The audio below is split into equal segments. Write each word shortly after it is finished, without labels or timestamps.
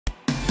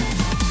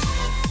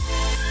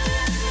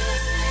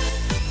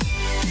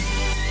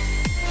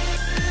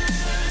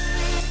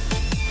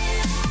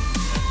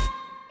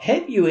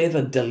Have you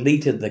ever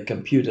deleted the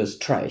computer's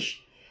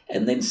trash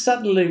and then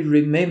suddenly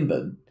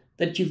remembered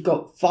that you've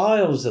got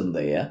files in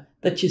there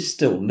that you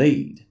still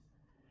need?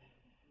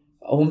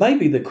 Or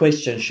maybe the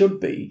question should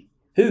be,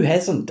 who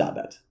hasn't done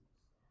it?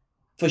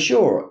 For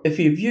sure, if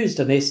you've used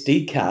an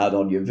SD card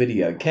on your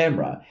video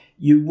camera,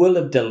 you will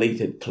have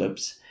deleted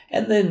clips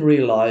and then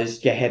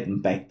realised you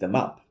hadn't backed them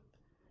up.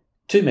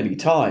 Too many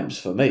times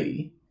for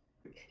me.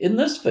 In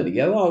this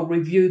video, I'll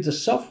review the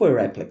software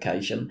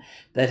application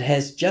that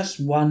has just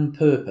one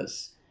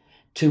purpose: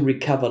 to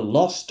recover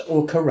lost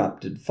or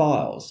corrupted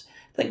files.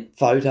 Think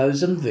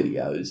photos and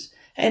videos,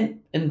 and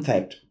in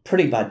fact,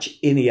 pretty much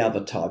any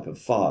other type of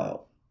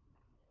file.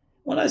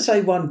 When I say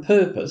one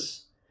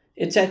purpose,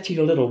 it's actually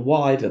a little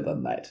wider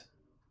than that.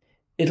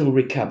 It'll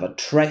recover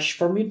trash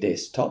from your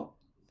desktop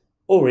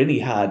or any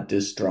hard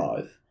disk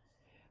drive,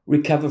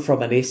 recover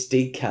from an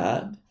SD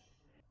card,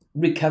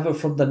 recover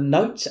from the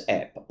Notes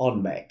app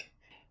on Mac,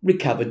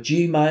 recover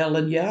Gmail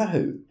and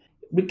Yahoo,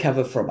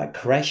 recover from a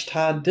crashed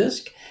hard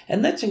disk,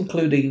 and that's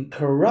including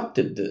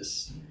corrupted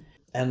disks.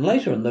 And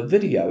later in the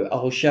video,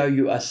 I'll show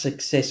you a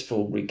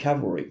successful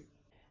recovery.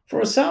 For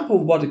a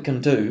sample of what it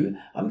can do,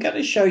 I'm going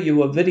to show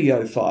you a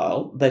video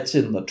file that's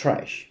in the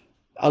trash.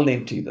 I'll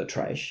empty the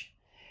trash,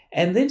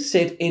 and then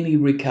set any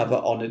recover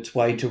on its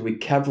way to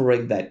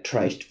recovering that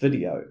trashed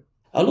video.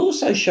 I'll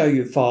also show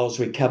you files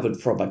recovered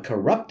from a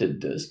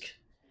corrupted disk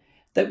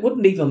that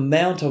wouldn't even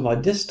mount on my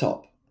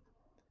desktop,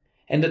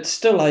 and it's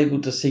still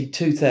able to see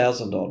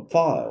 2,000 odd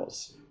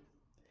files.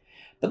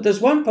 But there's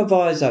one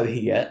proviso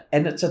here,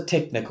 and it's a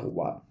technical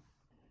one.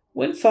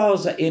 When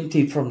files are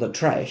emptied from the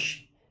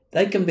trash,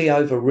 they can be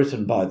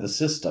overwritten by the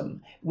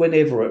system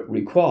whenever it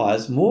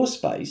requires more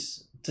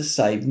space to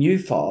save new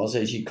files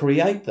as you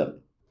create them.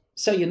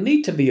 So you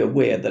need to be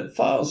aware that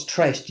files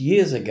trashed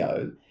years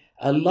ago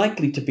are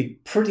likely to be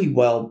pretty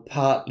well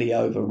partly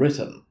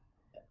overwritten.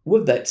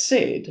 With that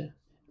said,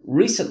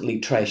 recently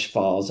trashed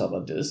files on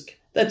a disk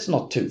that's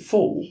not too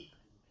full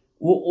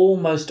will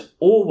almost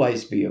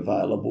always be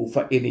available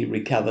for any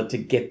recover to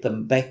get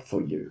them back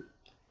for you.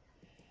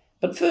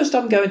 But first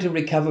I'm going to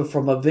recover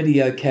from a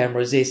video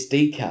camera's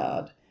SD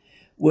card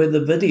where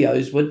the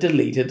videos were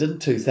deleted in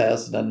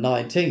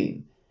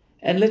 2019,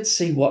 and let's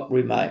see what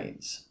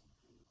remains.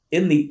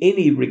 In the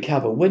Any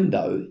Recover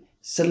window,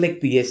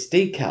 select the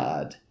SD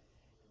card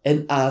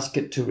and ask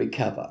it to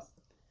recover.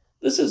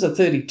 This is a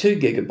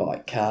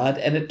 32GB card,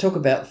 and it took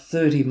about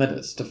 30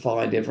 minutes to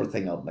find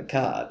everything on the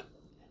card.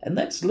 And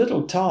that's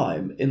little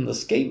time in the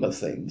scheme of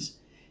things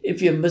if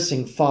you're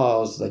missing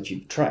files that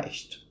you've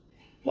trashed.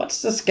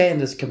 Once the scan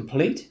is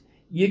complete,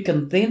 you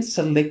can then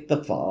select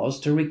the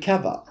files to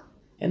recover.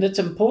 And it's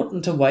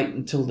important to wait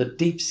until the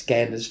deep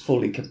scan is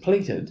fully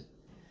completed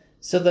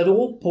so that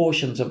all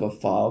portions of a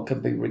file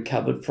can be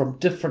recovered from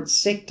different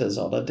sectors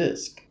on a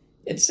disk.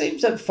 It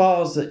seems that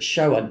files that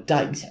show a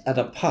date and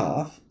a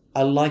path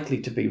are likely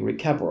to be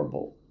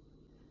recoverable.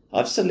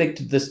 I've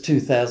selected this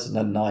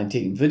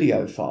 2019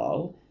 video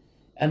file,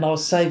 and I'll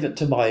save it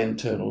to my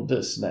internal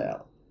disk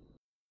now.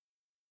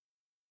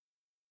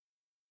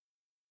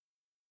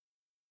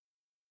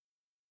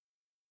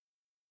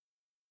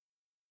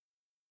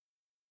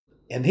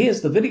 And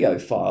here's the video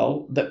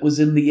file that was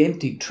in the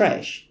empty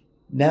trash,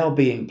 now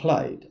being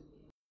played.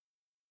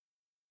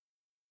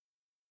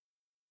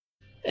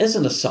 As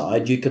an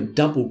aside, you can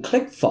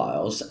double-click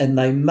files and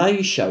they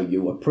may show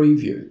you a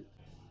preview.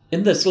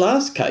 In this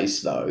last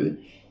case, though,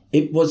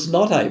 it was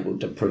not able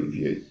to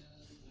preview.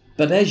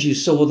 But as you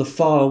saw, the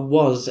file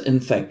was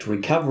in fact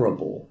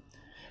recoverable.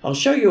 I'll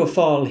show you a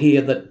file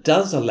here that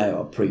does allow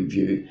a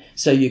preview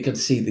so you can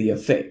see the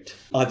effect.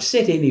 I've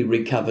set Any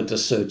Recover to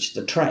search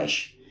the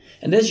trash,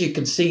 and as you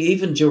can see,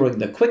 even during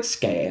the quick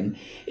scan,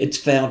 it's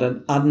found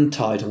an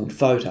untitled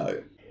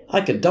photo. I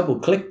can double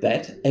click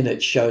that and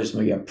it shows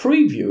me a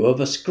preview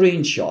of a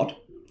screenshot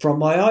from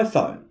my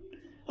iPhone.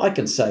 I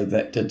can save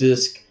that to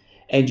disk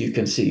and you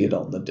can see it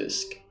on the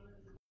disk.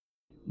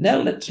 Now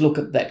let's look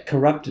at that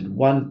corrupted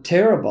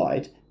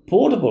 1TB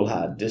portable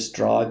hard disk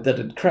drive that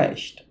had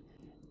crashed.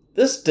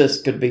 This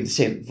disk had been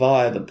sent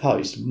via the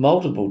post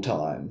multiple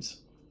times,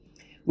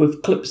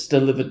 with clips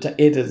delivered to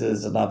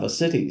editors in other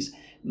cities,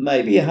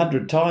 maybe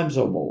 100 times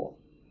or more.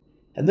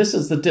 And this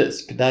is the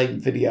disk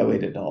named Video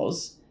Edit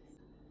Oz.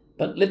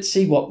 But let's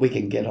see what we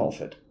can get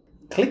off it.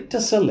 Click to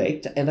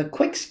select and a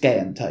quick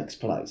scan takes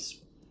place.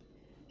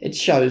 It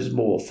shows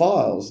more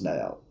files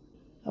now.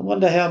 I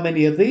wonder how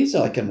many of these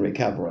I can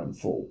recover in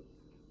full.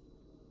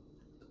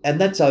 And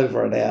that's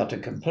over an hour to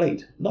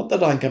complete. Not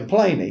that I'm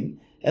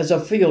complaining, as I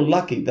feel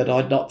lucky that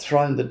I'd not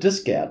thrown the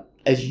disk out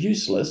as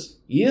useless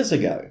years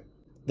ago.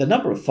 The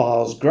number of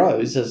files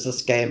grows as the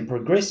scan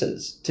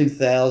progresses,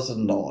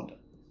 2,000 odd,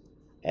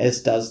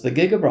 as does the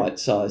gigabyte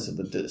size of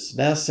the disk,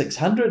 now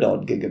 600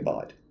 odd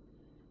gigabyte.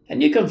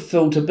 And you can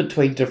filter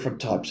between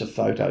different types of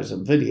photos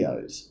and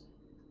videos.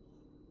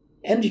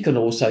 And you can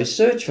also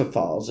search for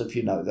files if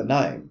you know the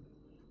name.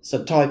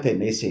 So type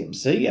in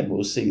SMC and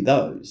we'll see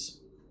those.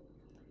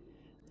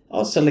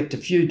 I'll select a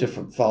few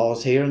different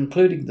files here,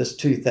 including this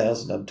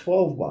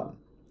 2012 one.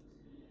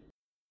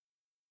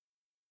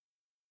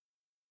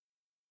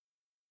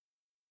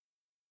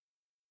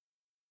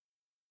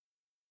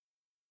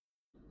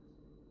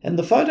 And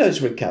the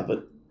photos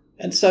recovered,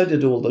 and so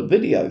did all the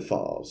video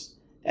files,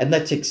 and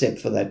that's except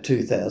for that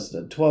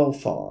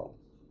 2012 file.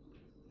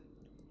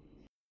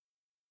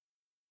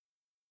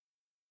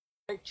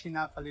 Chin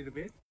up a little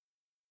bit.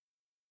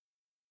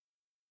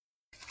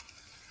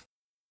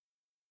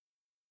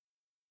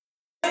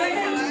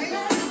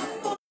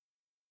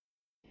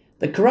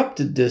 The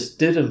corrupted disk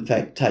did in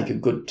fact take a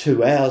good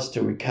 2 hours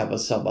to recover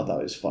some of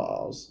those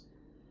files.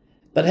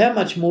 But how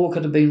much more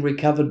could have been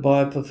recovered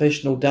by a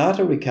professional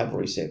data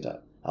recovery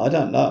centre? I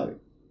don't know.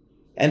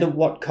 And at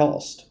what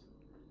cost?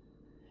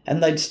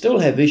 And they'd still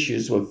have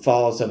issues with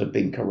files that have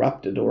been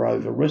corrupted or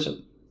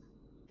overwritten.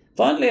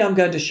 Finally, I'm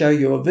going to show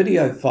you a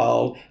video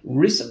file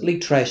recently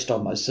trashed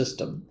on my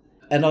system,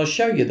 and I'll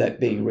show you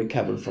that being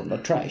recovered from the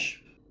trash.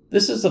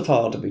 This is the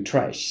file to be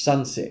trashed,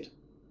 Sunset.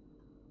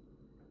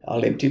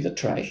 I'll empty the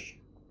trash.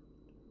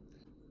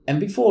 And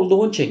before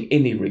launching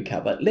any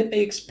recover, let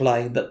me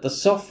explain that the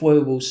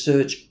software will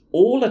search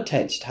all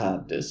attached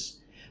hard disks,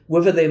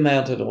 whether they're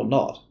mounted or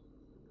not.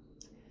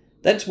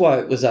 That's why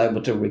it was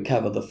able to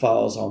recover the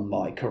files on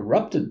my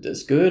corrupted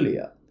disk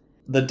earlier,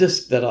 the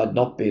disk that I'd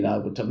not been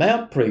able to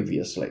mount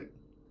previously.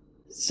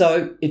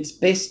 So it's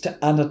best to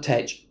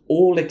unattach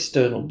all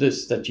external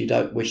disks that you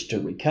don't wish to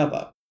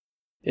recover.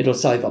 It'll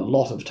save a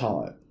lot of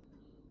time.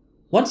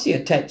 Once the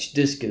attached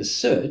disk is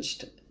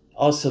searched,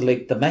 I'll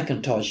select the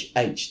Macintosh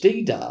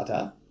HD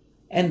data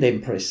and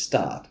then press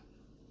Start.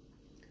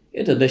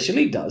 It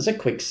initially does a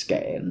quick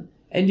scan,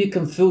 and you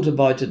can filter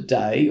by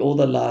today or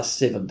the last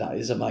 7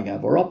 days among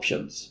other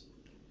options.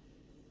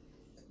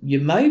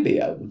 You may be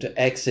able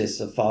to access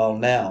the file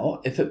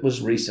now if it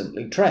was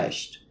recently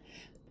trashed,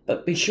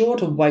 but be sure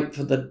to wait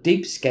for the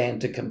deep scan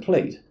to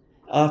complete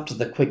after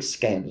the quick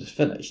scan is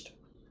finished.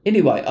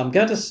 Anyway, I'm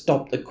going to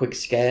stop the quick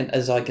scan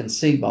as I can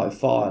see my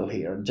file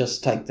here and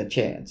just take the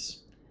chance.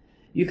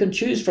 You can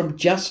choose from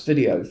just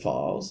video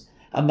files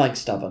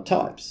amongst other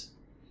types.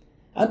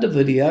 Under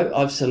video,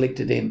 I've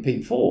selected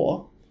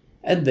MP4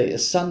 and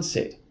there's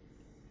Sunset.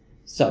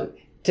 So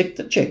tick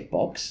the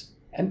checkbox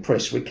and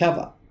press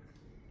Recover.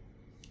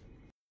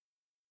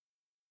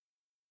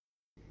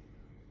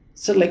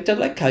 Select a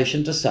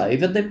location to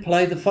save and then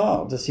play the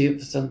file to see if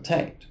it's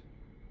intact.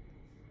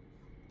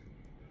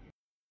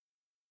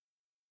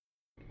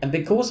 And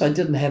because I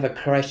didn't have a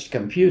crashed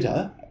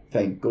computer,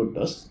 thank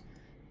goodness,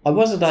 I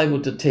wasn't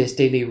able to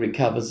test any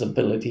recover's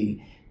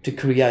ability to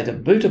create a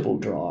bootable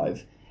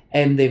drive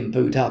and then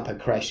boot up a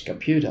crashed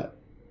computer,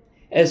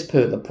 as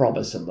per the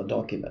promise in the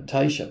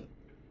documentation.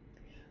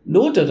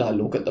 Nor did I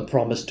look at the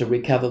promise to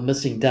recover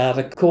missing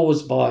data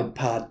caused by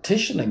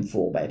partitioning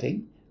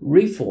formatting,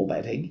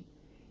 reformatting,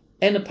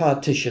 and a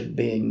partition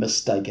being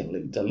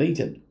mistakenly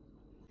deleted.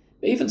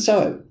 Even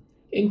so,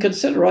 in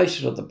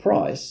consideration of the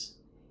price,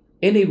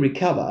 any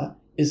recover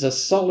is a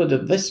solid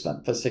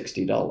investment for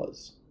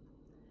 $60.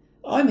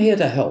 I'm here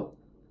to help,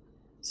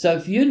 so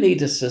if you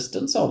need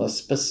assistance on a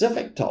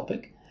specific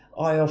topic,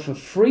 I offer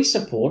free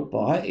support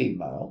by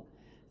email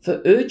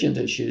for urgent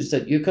issues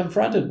that you're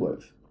confronted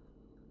with.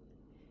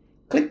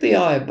 Click the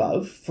eye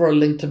above for a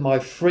link to my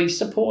free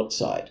support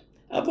site.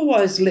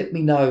 Otherwise, let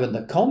me know in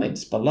the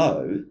comments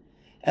below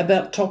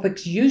about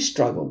topics you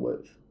struggle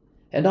with,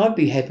 and I'd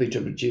be happy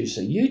to produce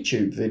a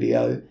YouTube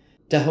video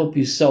to help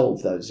you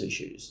solve those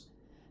issues.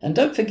 And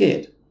don't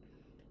forget,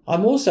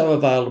 I'm also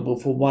available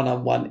for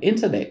one-on-one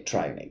internet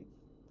training.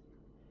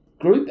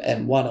 Group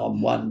and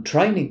one-on-one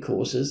training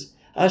courses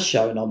are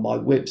shown on my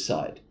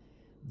website,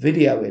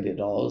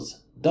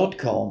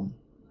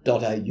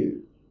 videoeditors.com.au.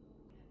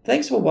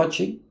 Thanks for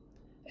watching,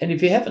 and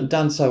if you haven't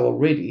done so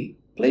already,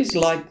 please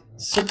like,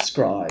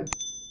 subscribe,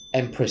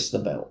 and press the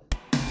bell.